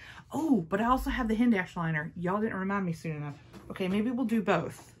do. Oh, but I also have the Hindash liner. Y'all didn't remind me soon enough. Okay, maybe we'll do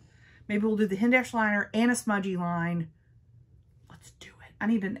both. Maybe we'll do the Hindash liner and a smudgy line. Let's do it. I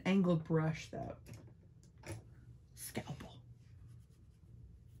need an angled brush though. Scalpel.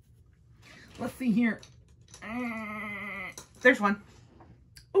 Let's see here. There's one.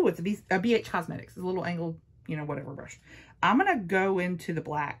 Oh, it's a BH Cosmetics. It's a little angled, you know, whatever brush. I'm going to go into the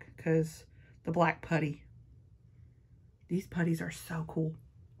black because the black putty. These putties are so cool.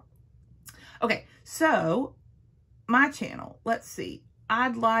 Okay, so my channel, let's see.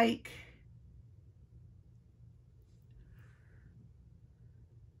 I'd like,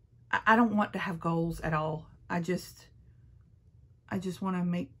 I don't want to have goals at all. I just want to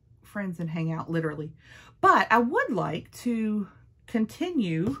make friends and hang out, literally. But I would like to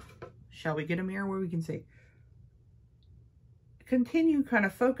continue, shall we get a mirror where we can see? Continue kind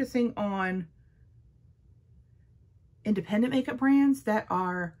of focusing on independent makeup brands that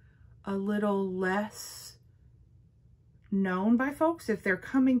are a little less known by folks. If they're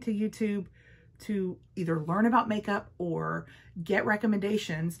coming to YouTube to either learn about makeup or get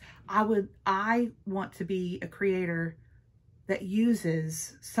recommendations, I want to be a creator that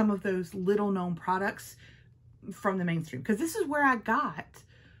uses some of those little known products from the mainstream, because this is where I got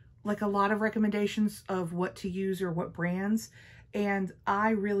like a lot of recommendations of what to use or what brands. And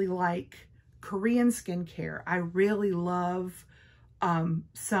I really like Korean skincare. I really love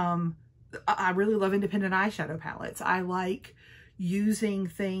I really love independent eyeshadow palettes. I like using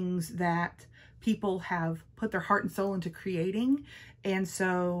things that people have put their heart and soul into creating. And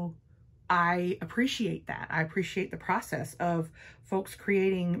so I appreciate that. I appreciate the process of folks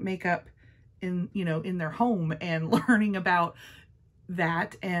creating makeup in, you know, in their home and learning about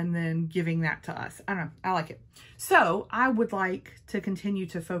that and then giving that to us. I don't know. I like it. So I would like to continue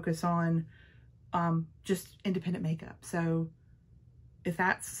to focus on just independent makeup. So if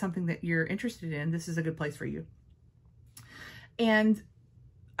that's something that you're interested in, this is a good place for you. And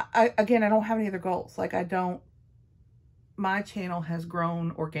again, I don't have any other goals. Like my channel has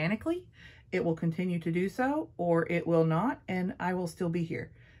grown organically. It will continue to do so, or it will not. And I will still be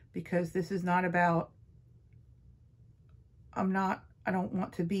here, because this is not about, I don't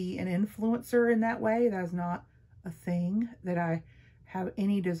want to be an influencer in that way. That is not a thing that I have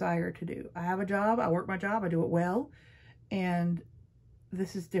any desire to do. I have a job, I work my job, I do it well. And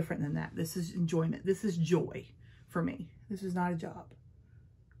this is different than that. This is enjoyment. This is joy for me. This is not a job.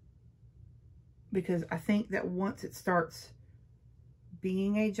 Because I think that once it starts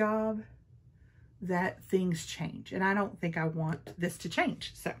being a job, that things change. And I don't think I want this to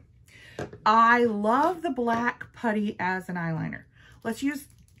change. So I love the black putty as an eyeliner. Let's use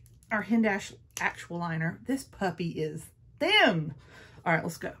our Hindash actual liner. This puppy is thin. All right,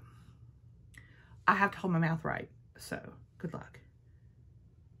 let's go. I have to hold my mouth right, so good luck.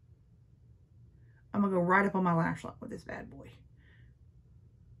 I'm gonna go right up on my lash line with this bad boy.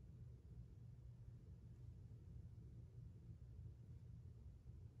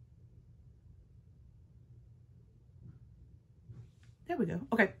 There we go.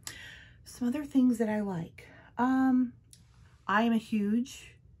 Okay, some other things that I like. I am a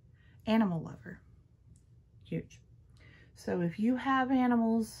huge animal lover. Huge. So if you have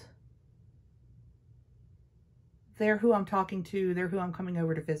animals, they're who I'm talking to. They're who I'm coming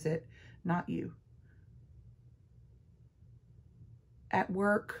over to visit, not you. At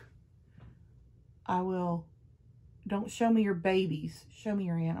work, don't show me your babies. Show me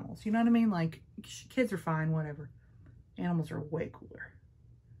your animals. You know what I mean? Like, kids are fine, whatever. Animals are way cooler.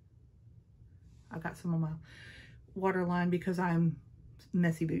 I got some on my waterline because I'm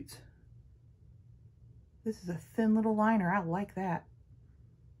messy boots. This is a thin little liner. I like that.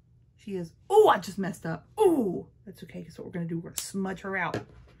 She is, oh, I just messed up. Oh, that's okay, because what we're going to do, we're going to smudge her out.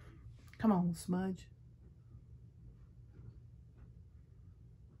 Come on, smudge.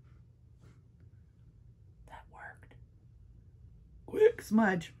 That worked. Quick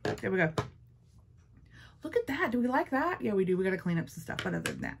smudge. There we go. Look at that. Do we like that? Yeah, we do. We got to clean up some stuff, but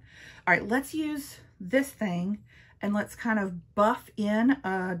other than that. All right, let's use this thing and let's kind of buff in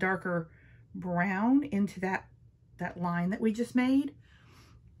a darker brown into that line that we just made.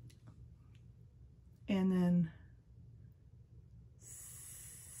 And then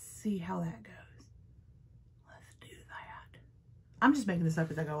see how that goes. Let's do that. I'm just making this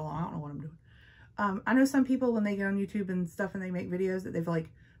up as I go along. I don't know what I'm doing. I know some people, when they get on YouTube and stuff and they make videos, that they've like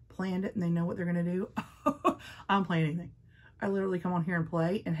planned it and they know what they're going to do. I don't plan anything. I literally come on here and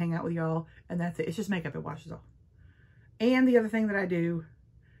play and hang out with y'all, and that's it. It's just makeup. It washes off. And the other thing that I do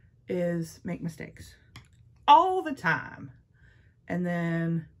is make mistakes all the time, and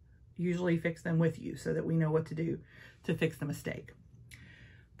then usually fix them with you so that we know what to do to fix the mistake.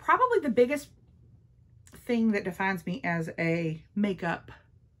 Probably the biggest thing that defines me as a makeup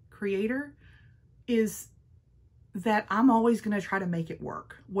creator is that I'm always going to try to make it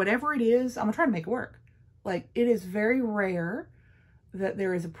work. Whatever it is, I'm going to try to make it work. Like, it is very rare that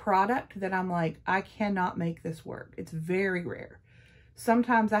there is a product that I'm like, I cannot make this work. It's very rare.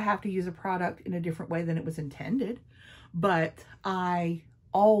 Sometimes I have to use a product in a different way than it was intended, but I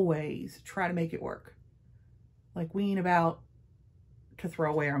always try to make it work. Like, we ain't about to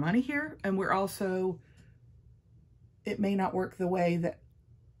throw away our money here, and we're also, it may not work the way that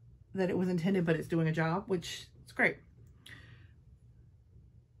it was intended, but it's doing a job, which is great.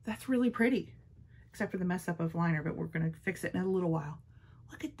 That's really pretty, except for the mess up of liner, but we're going to fix it in a little while.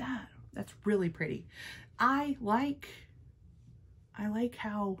 Look at that. That's really pretty. I like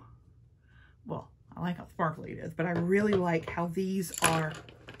how, well, I like how sparkly it is, but I really like how these are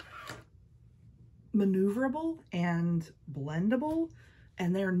maneuverable and blendable,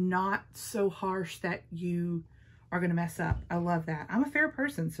 and they're not so harsh that you are going to mess up. I love that. I'm a fair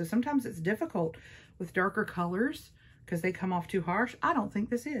person, so sometimes it's difficult with darker colors because they come off too harsh. I don't think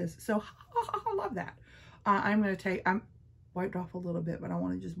this is. So I love that. I'm wiped off a little bit, but I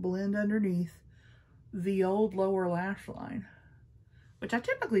want to just blend underneath the old lower lash line, which I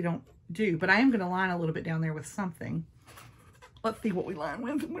typically don't do, but I am going to line a little bit down there with something. Let's see what we line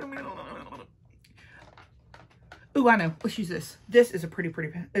with. Ooh, I know. Let's use this. This is a pretty,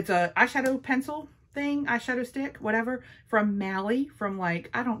 it's a eyeshadow pencil thing, eyeshadow stick, whatever, from Mally, from like,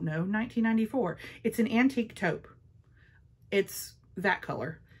 I don't know, 1994. It's an antique taupe. It's that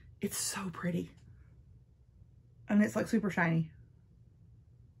color. It's so pretty. And it's like super shiny.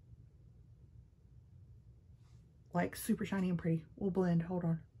 Like super shiny and pretty. We'll blend. Hold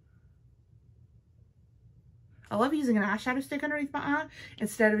on. I love using an eyeshadow stick underneath my eye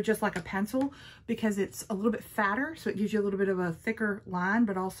instead of just like a pencil because it's a little bit fatter. So it gives you a little bit of a thicker line,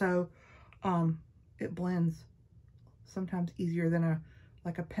 but also it blends sometimes easier than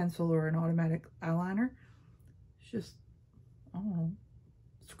like a pencil or an automatic eyeliner. It's just, I don't know,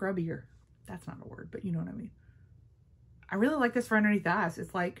 scrubbier. That's not a word, but you know what I mean. I really like this for underneath the eyes.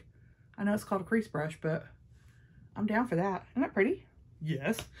 It's like, I know it's called a crease brush, but I'm down for that. Isn't that pretty?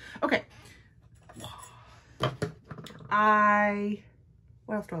 Yes. Okay.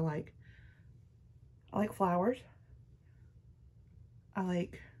 What else do I like? I like flowers. I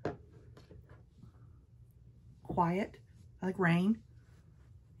like quiet. I like rain,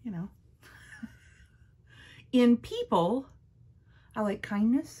 you know. In people, I like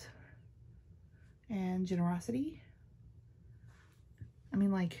kindness and generosity. I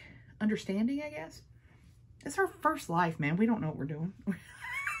mean, like, understanding, I guess. It's our first life, man. We don't know what we're doing.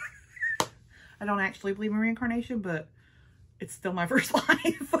 I don't actually believe in reincarnation, but it's still my first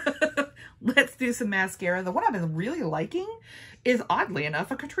life. Let's do some mascara. The one I've been really liking is, oddly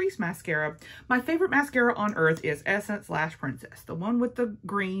enough, a Catrice mascara. My favorite mascara on earth is Essence Lash Princess. The one with the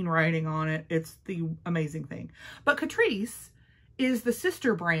green writing on it. It's the amazing thing. But Catrice is the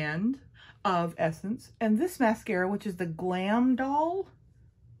sister brand of Essence. And this mascara, which is the Glam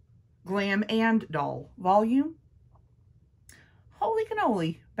and Doll volume. Holy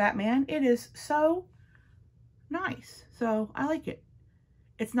cannoli, Batman. It is so nice. So I like it.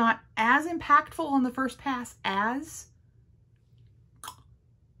 It's not as impactful on the first pass as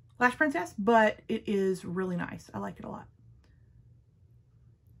Lash Princess, but it is really nice. I like it a lot.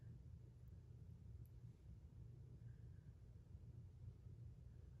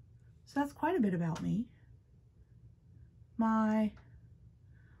 So that's quite a bit about me.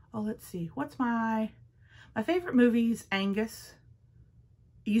 Let's see. What's my favorite movies? Angus.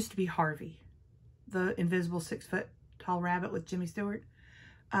 It used to be Harvey, the invisible 6-foot tall rabbit with Jimmy Stewart.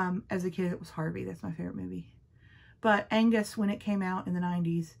 As a kid, it was Harvey. That's my favorite movie. But Angus, when it came out in the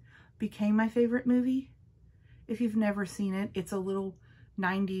 90s, became my favorite movie. If you've never seen it, it's a little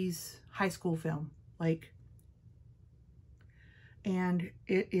 90s high school film. And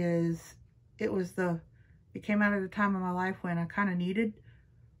it came out at a time in my life when I kind of needed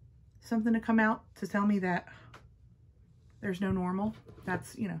something to come out to tell me that there's no normal.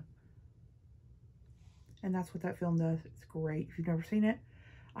 That's, you know, and that's what that film does. It's great. If you've never seen it,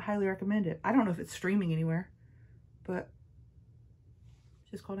 I highly recommend it. I don't know if it's streaming anywhere, but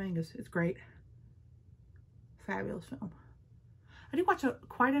it's just called Angus. It's great. Fabulous film. I do watch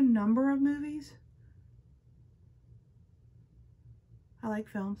quite a number of movies. I like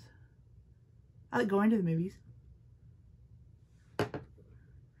films. I like going to the movies.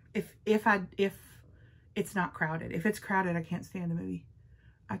 If it's not crowded. If it's crowded, I can't stand the movie.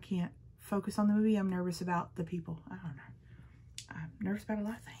 I can't focus on the movie. I'm nervous about the people. I don't know. I'm nervous about a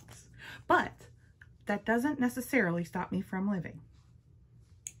lot of things. But that doesn't necessarily stop me from living.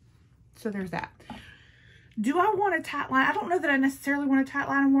 So there's that. Do I want a tight line? I don't know that I necessarily want a tight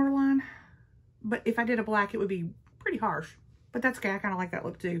line and waterline. But if I did a black, it would be pretty harsh. But that's okay. I kind of like that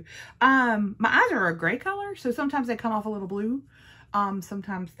look too. My eyes are a gray color, so sometimes they come off a little blue.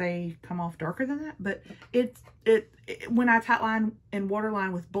 Sometimes they come off darker than that. But when I tight line and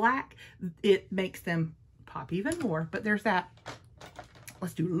waterline with black, it makes them pop even more. But there's that.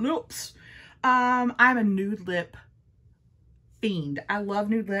 Let's do lips. I'm a nude lip fiend. I love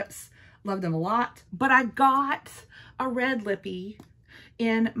nude lips. Love them a lot. But I got a red lippy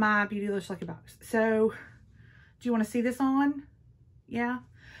in my Beautylish Lucky Bag. So, do you want to see this on? Yeah.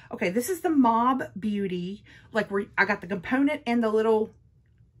 Okay, this is the Mob Beauty. Like, where I got the component and the little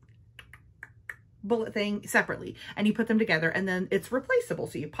bullet thing separately. And you put them together, and then it's replaceable.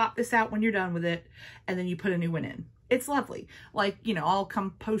 So you pop this out when you're done with it, and then you put a new one in. It's lovely. Like, you know, all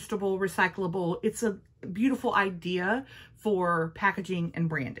compostable, recyclable. It's a beautiful idea for packaging and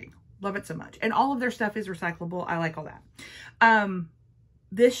branding. Love it so much. And all of their stuff is recyclable. I like all that.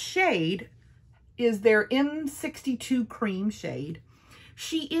 This shade is their M62 cream shade.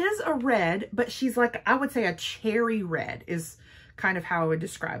 She is a red, but she's like, I would say a cherry red is kind of how I would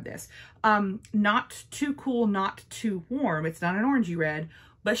describe this. Not too cool, not too warm. It's not an orangey red,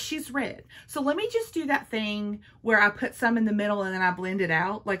 but she's red. So let me just do that thing where I put some in the middle and then I blend it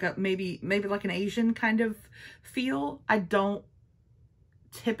out like a, maybe like an Asian kind of feel. I don't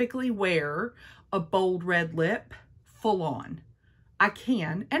typically wear a bold red lip full on. I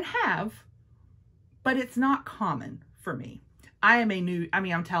can and have, but it's not common for me. I am a nude, I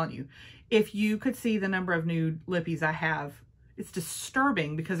mean, I'm telling you, if you could see the number of nude lippies I have, it's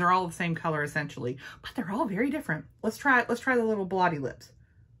disturbing because they're all the same color essentially, but they're all very different. Let's try the little blotty lips.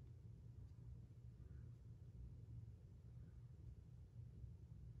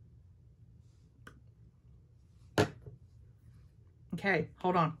 Okay,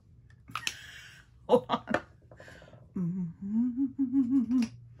 hold on. Hold on.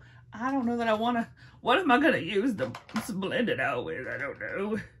 I don't know that I want to, what am I going to use to blend it out with? I don't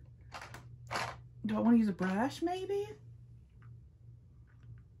know. Do I want to use a brush maybe?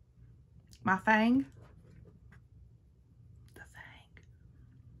 My fang? The fang.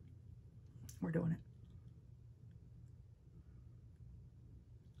 We're doing it.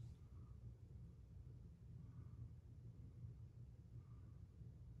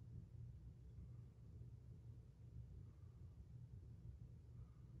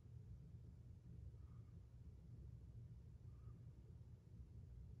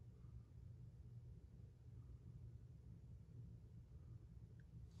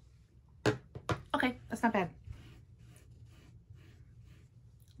 Okay, that's not bad.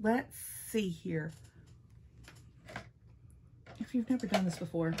 Let's see here. If you've never done this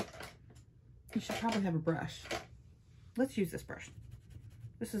before, you should probably have a brush. Let's use this brush.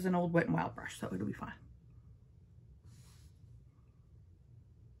 This is an old Wet n Wild brush, so it'll be fine.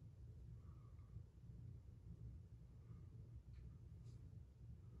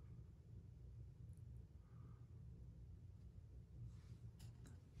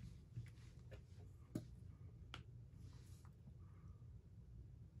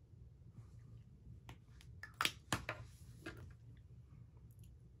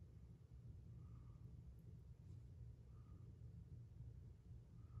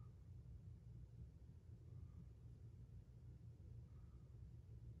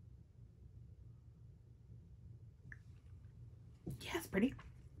 Yeah, it's pretty.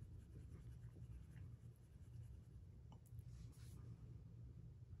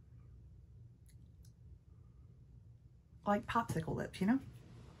 Like popsicle lips, you know?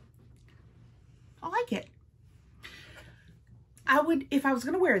 I like it. I would, if I was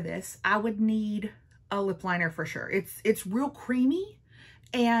going to wear this, I would need a lip liner for sure. It's real creamy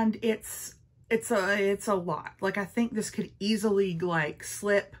and it's a lot. Like I think this could easily like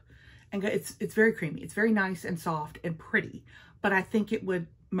slip and go, it's very creamy. It's very nice and soft and pretty, but I think it would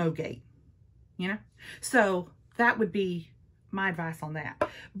mogate, you know? So that would be my advice on that.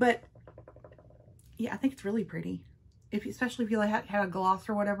 But yeah, I think it's really pretty. Especially if you like had a gloss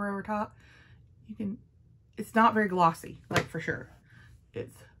or whatever over top, you can, it's not very glossy, like for sure.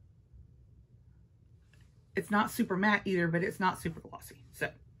 It's not super matte either, but it's not super glossy. So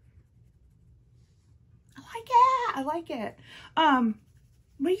I like it. I like it.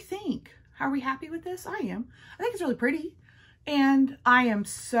 What do you think? Are we happy with this? I am. I think it's really pretty. And I am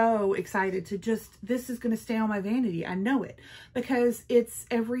so excited to just, this is going to stay on my vanity. I know it because it's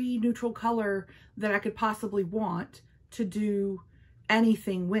every neutral color that I could possibly want to do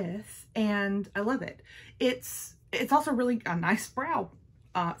anything with. And I love it. It's also really a nice brow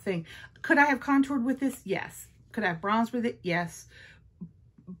thing. Could I have contoured with this? Yes. Could I have bronzed with it? Yes.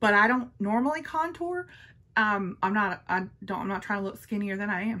 But I don't normally contour. I'm not trying to look skinnier than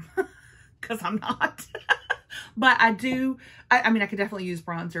I am because I'm not. But I do, I mean, I could definitely use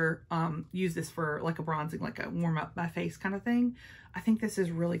bronzer, use this for like a bronzing, like a warm up my face kind of thing. I think this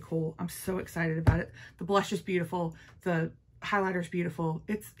is really cool. I'm so excited about it. The blush is beautiful. The highlighter is beautiful.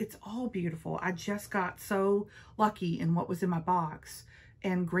 It's all beautiful. I just got so lucky in what was in my box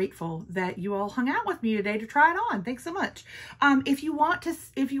and grateful that you all hung out with me today to try it on. Thanks so much. If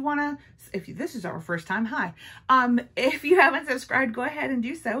this is our first time, hi. If you haven't subscribed, go ahead and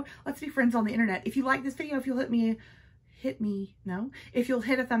do so. Let's be friends on the internet. If you like this video, if you'll if you'll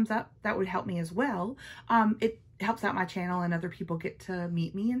hit a thumbs up, that would help me as well. It helps out my channel and other people get to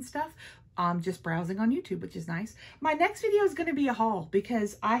meet me and stuff. Just browsing on YouTube, which is nice. My next video is going to be a haul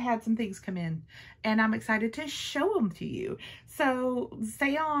because I had some things come in and I'm excited to show them to you. So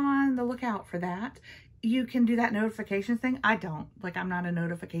stay on the lookout for that. you can do that notifications thing. I don't. Like, I'm not a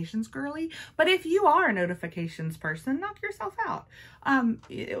notifications girly. But if you are a notifications person, knock yourself out.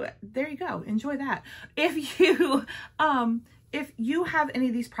 There you go. Enjoy that. If you have any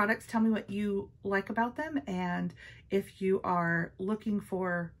of these products, tell me what you like about them. And if you are looking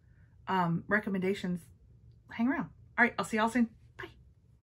for recommendations, hang around. All right, I'll see y'all soon.